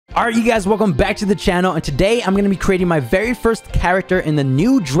Alright, you guys, welcome back to the channel, and today I'm going to be creating my very first character in the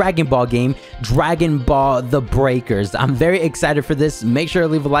new Dragon Ball game, Dragon Ball The Breakers. I'm very excited for this. Make sure to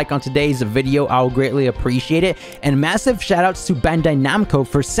leave a like on today's video. I'll greatly appreciate it. And massive shoutouts to Bandai Namco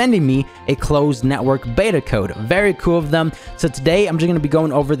for sending me a closed network beta code. Very cool of them. So today I'm just going to be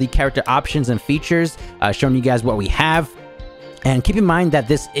going over the character options and features, showing you guys what we have. And keep in mind that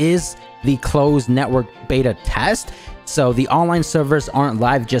this is the closed network beta test, so the online servers aren't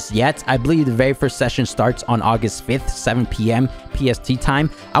live just yet. I believe the very first session starts on August 5th, 7 p.m. PST time.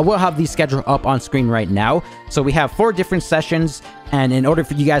 I will have the schedule up on screen right now. So we have 4 different sessions, and in order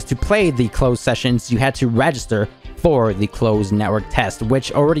for you guys to play the closed sessions, you had to register for the closed network test,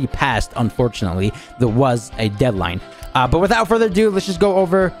 which already passed, unfortunately. There was a deadline. But without further ado, let's just go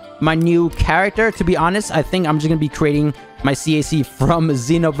over my new character. To be honest, I think I'm just gonna be creating my CAC from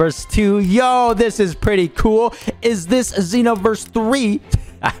Xenoverse 2. Yo, this is pretty cool. Is this Xenoverse 3?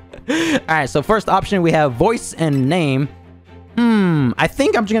 Alright, so first option, we have voice and name. I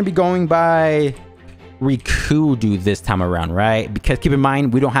think I'm just gonna be going by Rikudu this time around, right? Because keep in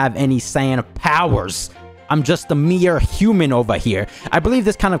mind, we don't have any Saiyan powers. I'm just a mere human over here. I believe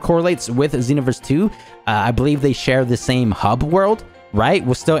this kind of correlates with Xenoverse 2. I believe they share the same hub world, right?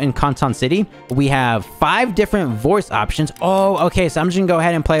 We're still in Canton City. We have 5 different voice options. Oh, okay, so I'm just gonna go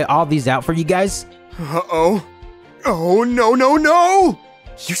ahead and play all these out for you guys. Uh-oh. Oh, no.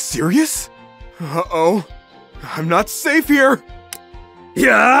 You serious? Uh-oh. I'm not safe here.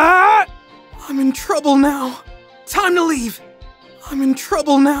 Yeah! I'm in trouble now. Time to leave. I'm in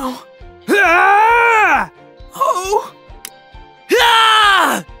trouble now. Ah! Oh!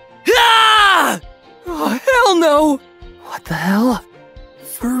 Ah! Ah! Oh, hell no! What the hell?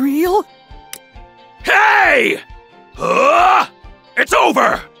 For real? Hey! It's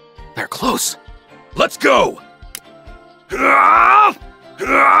over! They're close. Let's go! Gotta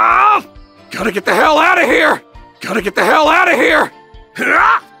get the hell out of here!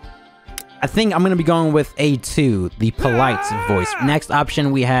 I think I'm going to be going with A2, the polite voice. Next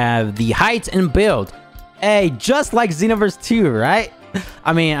option, we have the height and build. Hey, just like Xenoverse 2, right?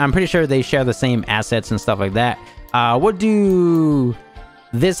 I mean, I'm pretty sure they share the same assets and stuff like that. We'll do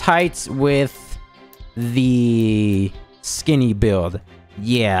this height with the skinny build.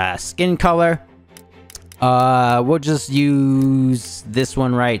 Yeah, skin color. We'll just use this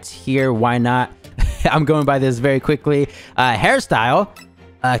one right here. Why not? I'm going by this very quickly. Hairstyle.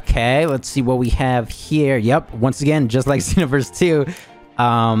 Okay, let's see what we have here. Yep, once again, just like Xenoverse 2.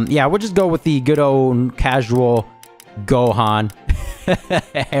 Yeah, we'll just go with the good old casual Gohan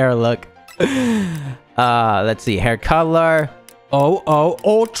hair look. Let's see, hair color. Oh,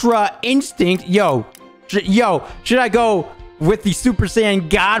 Ultra Instinct. Yo, should I go with the Super Saiyan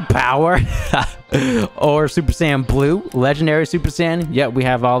God Power or Super Saiyan Blue, Legendary Super Saiyan? Yep, we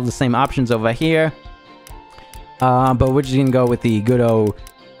have all the same options over here. But we're just gonna go with the good old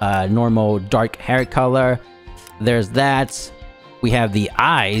normal dark hair color. There's that. We have the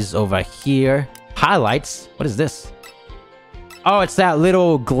eyes over here. Highlights. What is this? Oh, it's that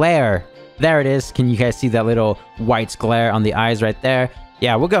little glare. There it is. Can you guys see that little white glare on the eyes right there?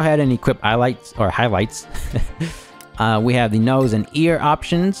 Yeah, we'll go ahead and equip highlights. We have the nose and ear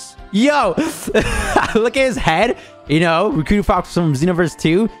options. Yo, look at his head. You know, RikudouFox from Xenoverse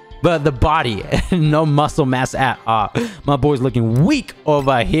 2. But the body, no muscle mass at all. My boy's looking weak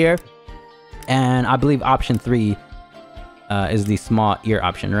over here. And I believe option 3 is the small ear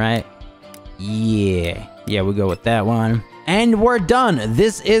option, right? Yeah, we'll go with that one. And we're done.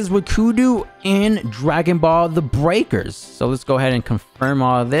 This is Rikudu in Dragon Ball The Breakers. So let's go ahead and confirm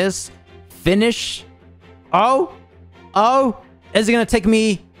all of this. Finish. Oh, is it gonna take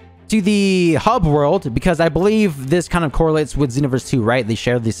me to the hub world? Because I believe this kind of correlates with Xenoverse 2, right? They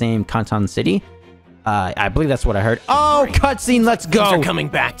share the same Canton City. I believe that's what I heard. Oh, cutscene, let's go. Things are coming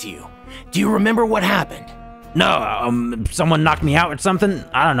back to you. Do you remember what happened? No, someone knocked me out or something.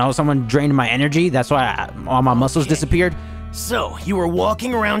 I don't know, someone drained my energy. That's why all my muscles disappeared. So, you were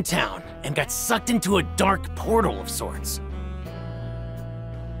walking around town and got sucked into a dark portal of sorts.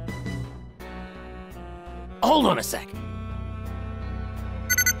 Hold on a sec.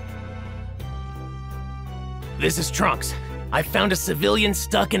 This is Trunks. I found a civilian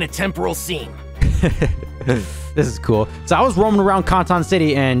stuck in a temporal seam. This is cool. So I was roaming around Canton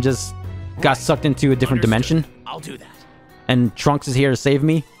City and just got sucked into a different dimension. I'll do that. And Trunks is here to save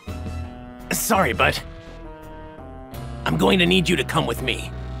me. Sorry, bud. I'm going to need you to come with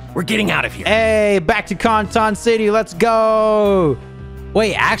me. We're getting out of here. Hey, back to Canton City. Let's go.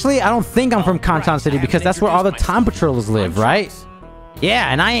 Wait, actually, I don't think I'm from Canton City because that's where all the time patrollers live, right?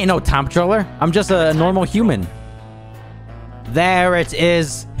 Yeah, and I ain't no time patroller. I'm just a normal human. There it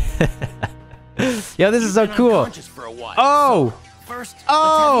is. Yo, this is so cool. Unconscious for a while, Oh! First,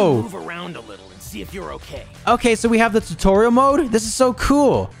 Oh! let's have you move around a little and see if you're okay. Okay, so we have the tutorial mode. This is so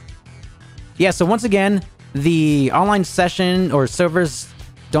cool. Yeah, so once again, the online session or servers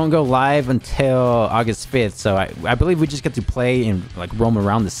don't go live until August 5th. So I believe we just get to play and like roam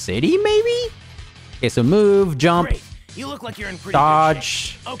around the city, maybe? Okay, so move, jump, Great. You look like you're in pretty dodge. good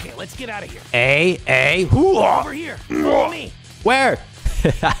shape. Okay, let's get out of here. Hoo-ah. Over here. Follow me. Where?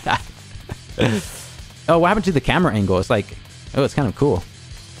 Oh, what happened to the camera angle? It's like, oh, it's kind of cool.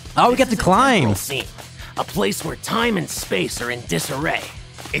 Oh, we get to climb. Temporal scene, a place where time and space are in disarray.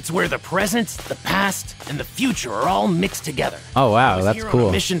 It's where the present, the past, and the future are all mixed together. Oh, wow, I was that's here on cool.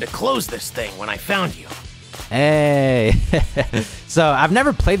 a mission to close this thing when I found you. Hey. So I've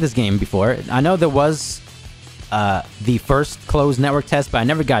never played this game before. I know there was the first closed network test, but I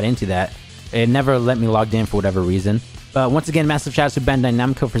never got into that. It never let me log in for whatever reason. But once again, massive shouts to Bandai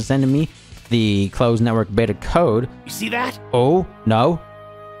Namco for sending me the closed network beta code. You see that? Oh, no.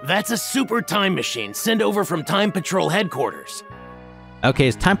 That's a super time machine sent over from Time Patrol headquarters. Okay,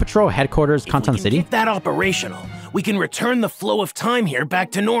 is Time Patrol headquarters Canton If we City? can get that operational, we can return the flow of time here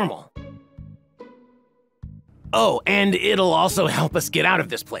back to normal. Oh, and it'll also help us get out of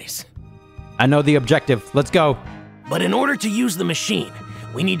this place. I know the objective. Let's go. But in order to use the machine,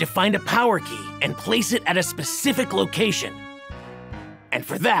 we need to find a power key and place it at a specific location. And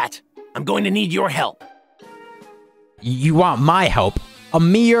for that, I'm going to need your help. You want my help? A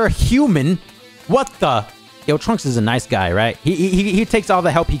mere human? What the? Yo, Trunks is a nice guy, right? He takes all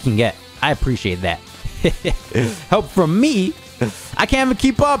the help he can get. I appreciate that. Help from me? I can't even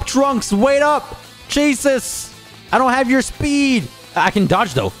keep up, Trunks. Wait up. Jesus. I don't have your speed. I can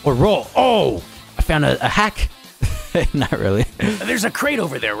dodge, though, or roll. Oh, I found a hack. Not really. There's a crate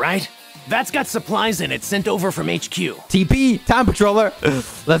over there, right? That's got supplies in it sent over from HQ. TP, Time Patroller.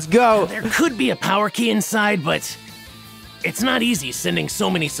 Let's go. There could be a power key inside, but it's not easy sending so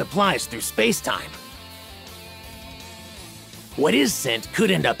many supplies through space-time. What is sent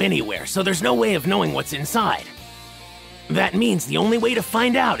could end up anywhere, so there's no way of knowing what's inside. That means the only way to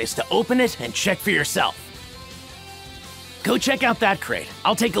find out is to open it and check for yourself. Go check out that crate.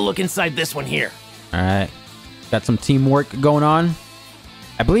 I'll take a look inside this one here. All right. Got some teamwork going on.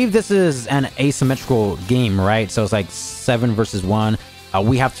 I believe this is an asymmetrical game, right? So it's like 7 versus 1.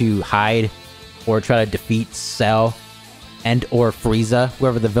 We have to hide or try to defeat Cell and or Frieza,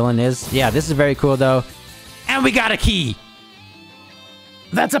 whoever the villain is. Yeah, this is very cool, though. And we got a key.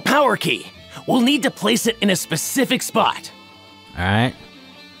 That's a power key. We'll need to place it in a specific spot. All right.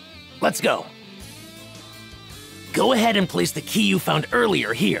 Let's go. Go ahead and place the key you found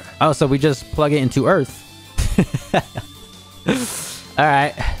earlier here. Oh, so we just plug it into Earth. All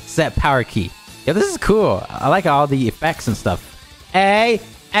right. Set power key. Yeah, this is cool. I like all the effects and stuff. Hey.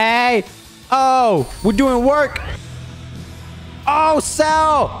 Oh, we're doing work. Oh,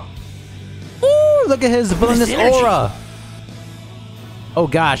 Cell. Ooh, look at his villainous aura. Oh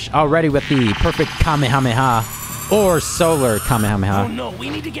gosh, already with the perfect Kamehameha or solar Kamehameha. Oh no, we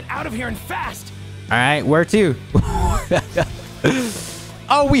need to get out of here and fast. All right, where to?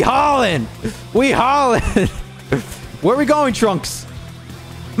 Oh, we hauling. We hauling. Where are we going, Trunks?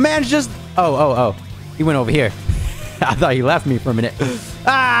 Man's just... Oh. He went over here. I thought he left me for a minute.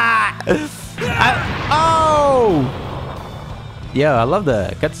 Ah! Oh! Yo, I love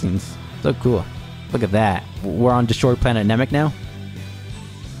the cutscenes. So cool. Look at that. We're on destroyed planet Namek now.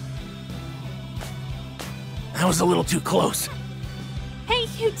 That was a little too close. Hey,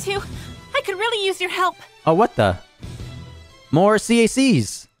 you two. I could really use your help. Oh, what the? More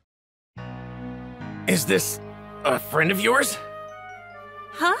CACs. Is this a friend of yours?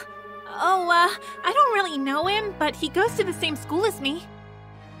 Huh? Oh, I don't really know him, but he goes to the same school as me.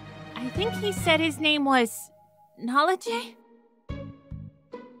 I think he said his name was... Knowledge?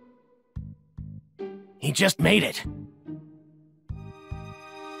 He just made it.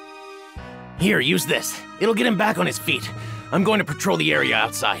 Here, use this. It'll get him back on his feet. I'm going to patrol the area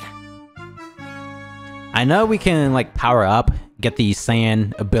outside. I know we can, like, power up, get the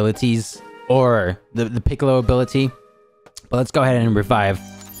Saiyan abilities, or the Piccolo ability. But let's go ahead and revive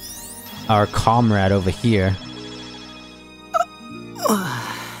our comrade over here.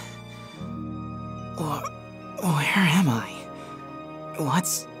 Where am I?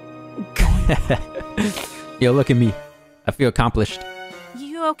 What's going... Yo, look at me. I feel accomplished.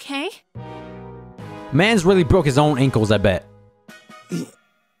 You okay? Man's really broke his own ankles, I bet.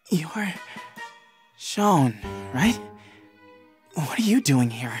 You're... Sean, right? What are you doing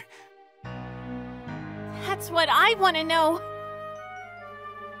here? That's what I want to know.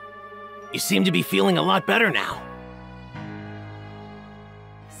 You seem to be feeling a lot better now.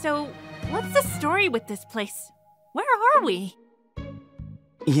 So, what's the story with this place? Where are we?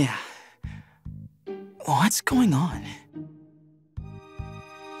 Yeah. What's going on?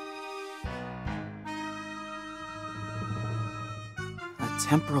 A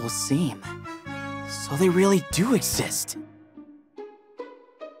temporal seam. So they really do exist.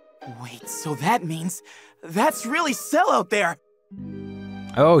 Wait, so that means that's really Cell out there.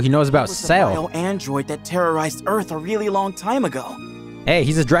 Oh, he knows about It was a Cell. bio-android that terrorized Earth a really long time ago. Hey,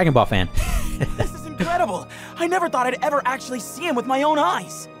 he's a Dragon Ball fan. This is incredible! I never thought I'd ever actually see him with my own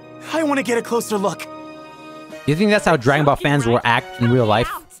eyes. I want to get a closer look. You think that's how Dragon Ball fans will act in real life?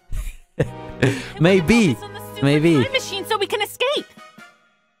 Maybe. Maybe. Time machine so we can escape.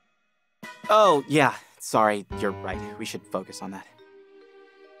 Oh, yeah. Sorry, you're right. We should focus on that.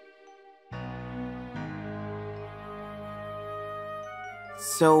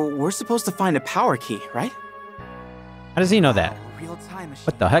 So, we're supposed to find a power key, right? How does he know that? Real time machine.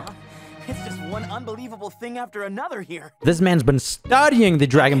 What the heck? Huh? It's just one unbelievable thing after another here. This man's been studying the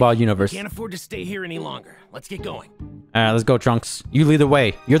Dragon Ball universe. Can't afford to stay here any longer. Let's get going. Alright, let's go, Trunks. You lead the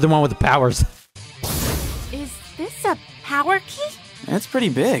way. You're the one with the powers. Is this a power key? It's pretty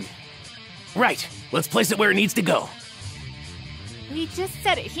big. Right. Let's place it where it needs to go. We just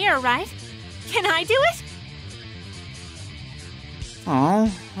set it here, right? Can I do it?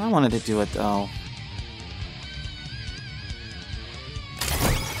 Oh, I wanted to do it though.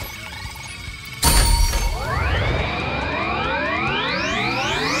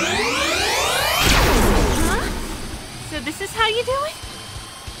 So this is how you do it?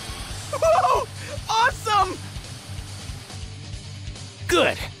 Whoa! Awesome!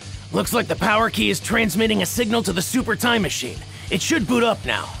 Good. Looks like the power key is transmitting a signal to the super time machine. It should boot up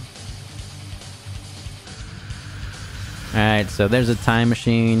now. Alright, so there's a time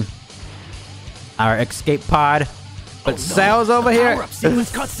machine. Our escape pod. But Cell's over here. Power-up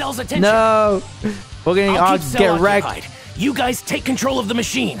sequence caught Cell's attention. No! We're gonna all I'll keep Cell get wrecked. occupied. You guys take control of the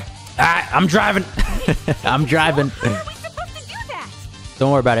machine. I'm driving. I'm driving. How are we supposed to do that?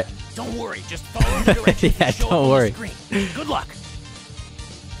 Don't worry about it. Don't worry, just follow the directions Yeah, that show up don't on worry. the screen. Good luck.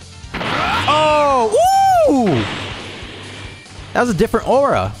 Oh! Woo! That was a different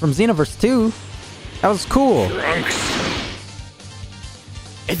aura from Xenoverse 2. That was cool.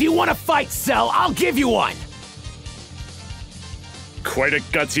 If you want to fight Cell, I'll give you one. Quite a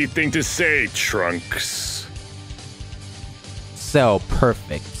gutsy thing to say, Trunks. So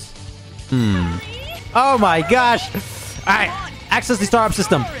perfect. Oh my gosh! Alright, access the startup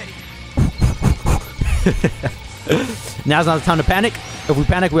system. Now's not the time to panic. If we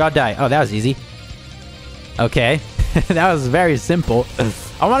panic, we all die. Oh, that was easy. Okay. That was very simple.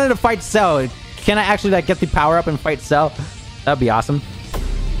 I wanted to fight Cell. Can I actually like get the power up and fight Cell? That'd be awesome.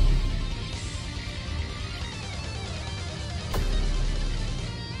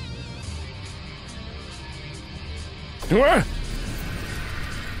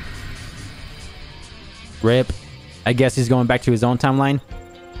 Rip. I guess he's going back to his own timeline.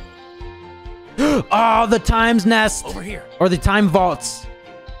 Oh, the Time's Nest! Over here. Or the Time Vaults.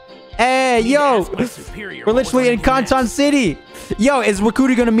 Hey, yo! Ask my superior We're what was literally on in your Kanton nest. City! Yo, is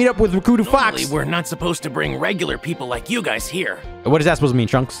Rikudu gonna meet up with Normally, RikudouFox? we're not supposed to bring regular people like you guys here. What is that supposed to mean,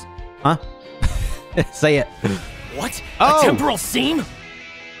 Trunks? Huh? Say it. What? Oh. A temporal seam?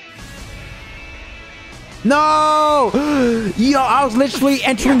 No! Yo, I was literally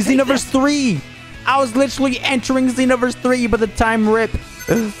entering Xenoverse 3! I was literally entering Xenoverse 3, but the time rip,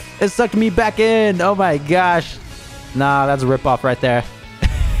 it sucked me back in. Oh my gosh. Nah, that's a ripoff right there.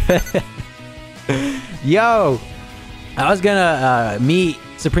 Yo! I was gonna meet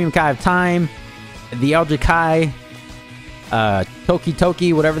Supreme Kai of Time, the Elder Kai,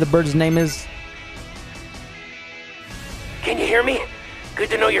 Toki, whatever the bird's name is. Can you hear me? Good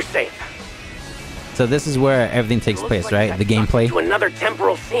to know you're safe. So this is where everything takes Looks place, like right? that The gameplay. To another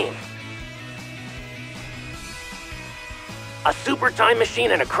temporal seam. A super time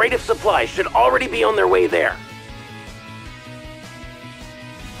machine and a crate of supplies should already be on their way there.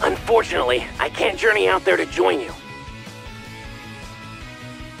 Unfortunately, I can't journey out there to join you.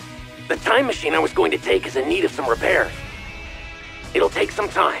 The time machine I was going to take is in need of some repairs. It'll take some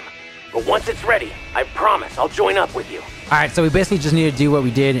time, but once it's ready, I promise I'll join up with you. Alright, so we basically just need to do what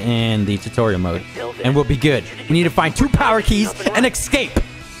we did in the tutorial mode, and we'll be good. We need to find 2 power keys and escape,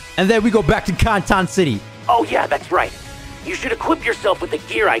 and then we go back to Kanton City. Oh yeah, that's right. You should equip yourself with the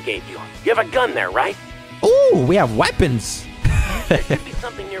gear I gave you. You have a gun there, right? Ooh, we have weapons. There should be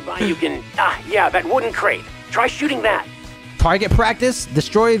something nearby you can... yeah, that wooden crate. Try shooting that. Target practice,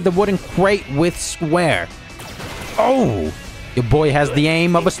 destroy the wooden crate with square. Oh, your boy has the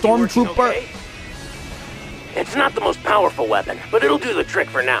aim of a Seems to be working stormtrooper. okay. It's not the most powerful weapon, but it'll do the trick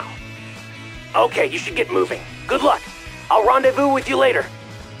for now. Okay, you should get moving. Good luck. I'll rendezvous with you later.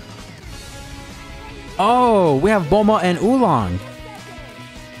 Oh, we have Bulma and Oolong.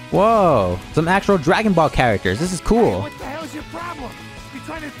 Whoa, some actual Dragon Ball characters. This is cool. What the hell's your problem? You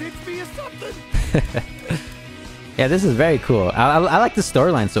trying to ditch me or something? Yeah, this is very cool. I like the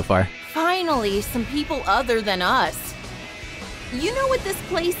storyline so far. Finally, some people other than us. You know what this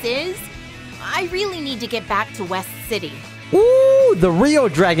place is? I really need to get back to West City. Ooh, the Rio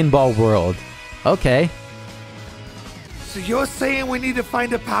Dragon Ball world. Okay. So you're saying we need to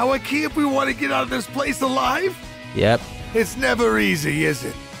find a power key if we want to get out of this place alive? Yep. It's never easy, is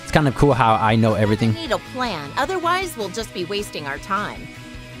it? It's kind of cool how I know everything. We need a plan, otherwise we'll just be wasting our time.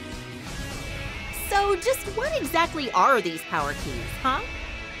 So just what exactly are these power keys, huh?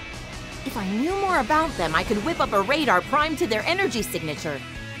 If I knew more about them, I could whip up a radar primed to their energy signature.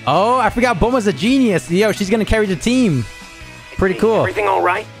 Oh, I forgot Bulma's a genius. Yo, she's gonna carry the team. Pretty cool. Everything all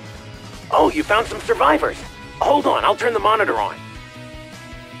right? Oh, you found some survivors. Hold on, I'll turn the monitor on.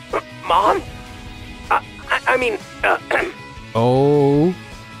 Mom? I mean, Oh.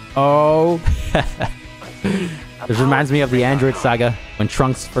 This reminds me of the Android saga when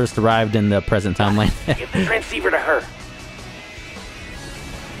Trunks first arrived in the present timeline. Give the transceiver to her.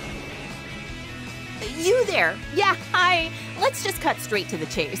 You there? Yeah, hi. Let's just cut straight to the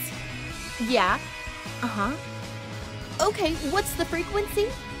chase. Yeah. Uh-huh. Okay, what's the frequency?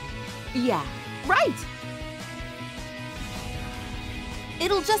 Yeah, right.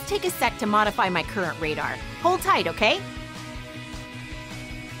 It'll just take a sec to modify my current radar. Hold tight, okay?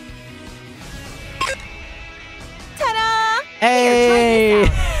 Ta-da! Hey!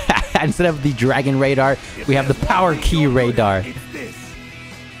 Instead of the Dragon Radar, we have the Power Key Radar.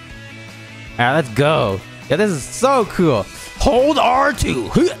 Alright, let's go. Yeah, this is so cool. Hold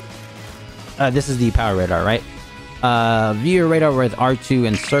R2. This is the Power Radar, right? View your radar with R2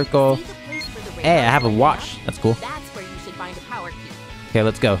 and circle. Hey, I have a watch. That's cool. That's where you should find a power key. Okay,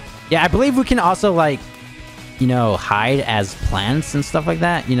 let's go. Yeah, I believe we can also, like, you know, hide as plants and stuff like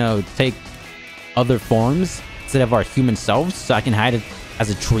that. You know, take other forms instead of our human selves. So I can hide it as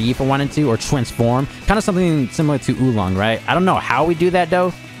a tree if I wanted to, or transform. Kind of something similar to Oolong, right? I don't know how we do that,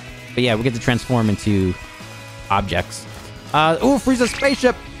 though. But yeah, we get to transform into objects. Ooh, Frieza's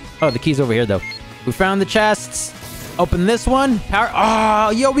spaceship. Oh, the key's over here, though. We found the chests. Open this one. Power. Oh,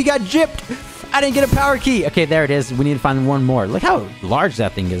 yo, we got gypped. I didn't get a power key. Okay, there it is. We need to find one more. Look how large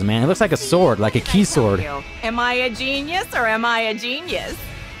that thing is, man. It looks like a sword, like a key sword. Am I a genius or am I a genius?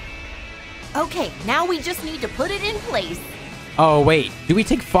 Okay, now we just need to put it in place. Oh, wait. Do we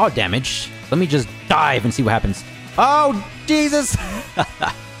take fall damage? Let me just dive and see what happens. Oh, Jesus.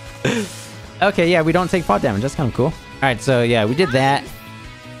 Okay, yeah, we don't take fall damage. That's kind of cool. All right, so yeah, we did that.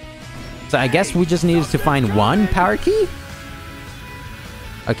 So I guess we just needed to find one power key.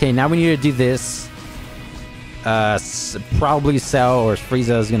 Okay, now we need to do this. Probably Cell or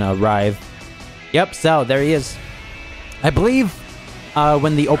Frieza is gonna arrive. Yep, Cell, there he is. I believe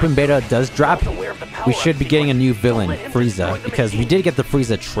when the open beta does drop, we should be getting a new villain, Frieza, because we did get the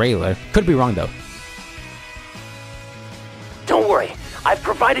Frieza trailer. Could be wrong though. Don't worry, I've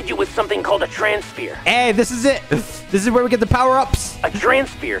provided you with something called a transphere. Hey, this is it. This is where we get the power-ups. A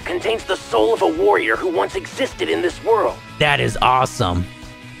transphere contains the soul of a warrior who once existed in this world. That is awesome.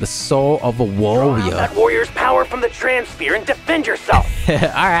 The soul of a Draw out warrior. that warrior's power from the transphere and defend yourself. All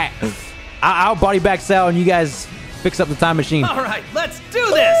right. I'll body back Cell and you guys fix up the time machine. All right, let's do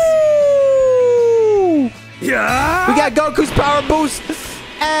this. Woo! Yeah. We got Goku's power boost.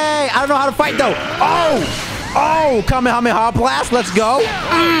 Hey, I don't know how to fight though. Oh, Kamehameha blast. Let's go.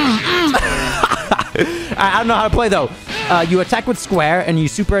 I don't know how to play though. You attack with square and you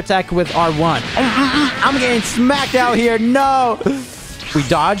super attack with R1. I'm getting smacked out here. No. We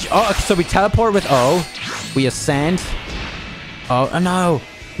dodge. Oh, so we teleport with O. We ascend. Oh, no.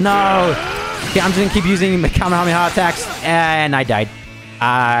 No. Okay, I'm just gonna keep using the Kamehameha attacks. And I died.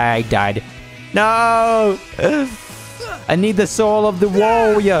 No. I need the soul of the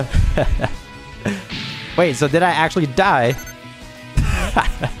warrior. Wait, so did I actually die?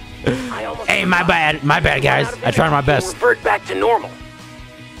 Hey, my bad, guys. I tried my best. Revert back to normal.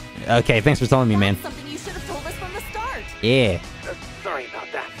 Okay, thanks for telling me, man. Something you should have told us from the start. Yeah. Sorry about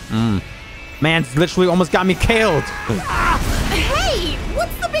that. Man, literally almost got me killed. Hey,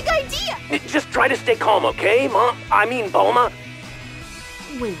 what's the big idea? Just try to stay calm, okay, Mom? I mean, Bulma.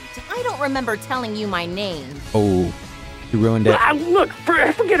 Wait, I don't remember telling you my name. Oh, you ruined it. Look,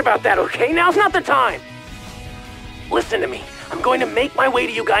 forget about that, okay? Now's not the time. Listen to me. I'm going to make my way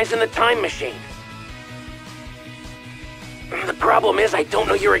to you guys in the time machine. The problem is I don't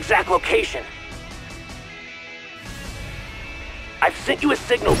know your exact location. I've sent you a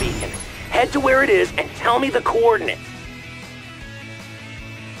signal beacon. Head to where it is and tell me the coordinates.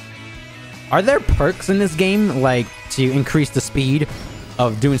 Are there perks in this game, like, to increase the speed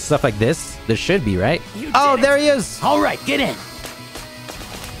of doing stuff like this? There should be, right? Oh, there he is! All right, get in.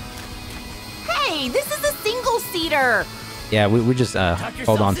 Hey, this is a single-seater. Yeah, we just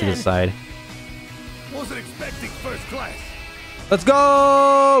hold on to the side. Wasn't expecting first class. Let's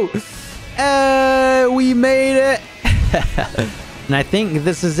go! We made it! And I think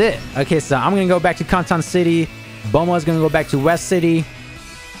this is it. Okay, so I'm gonna go back to Canton City. Boma's gonna go back to West City.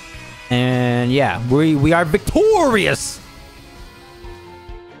 And yeah, we are victorious!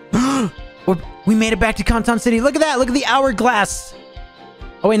 We made it back to Canton City. Look at that! Look at the hourglass!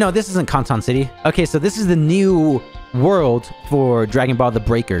 Oh wait, no, this isn't Canton City. Okay, so this is the new world for Dragon Ball The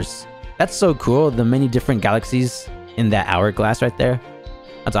Breakers. That's so cool, the many different galaxies in that hourglass right there.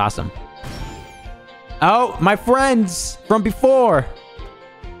 That's awesome. Oh, my friends from before.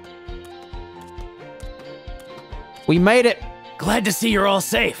 We made it. Glad to see you're all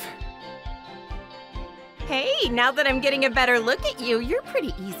safe. Hey, now that I'm getting a better look at you, you're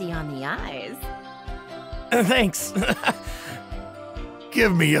pretty easy on the eyes. Thanks.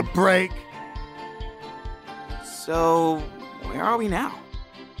 Give me a break. So, where are we now?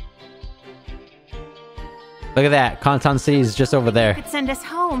 Look at that. Canton City is just over there. Could send us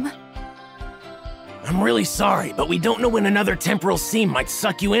home. I'm really sorry, but we don't know when another temporal seam might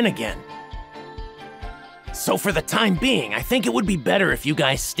suck you in again. So for the time being, I think it would be better if you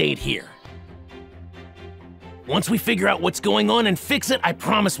guys stayed here. Once we figure out what's going on and fix it, I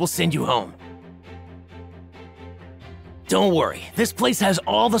promise we'll send you home. Don't worry, this place has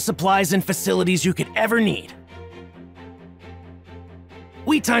all the supplies and facilities you could ever need.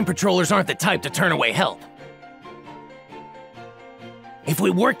 We time patrollers aren't the type to turn away help. If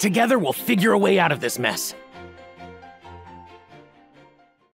we work together, we'll figure a way out of this mess.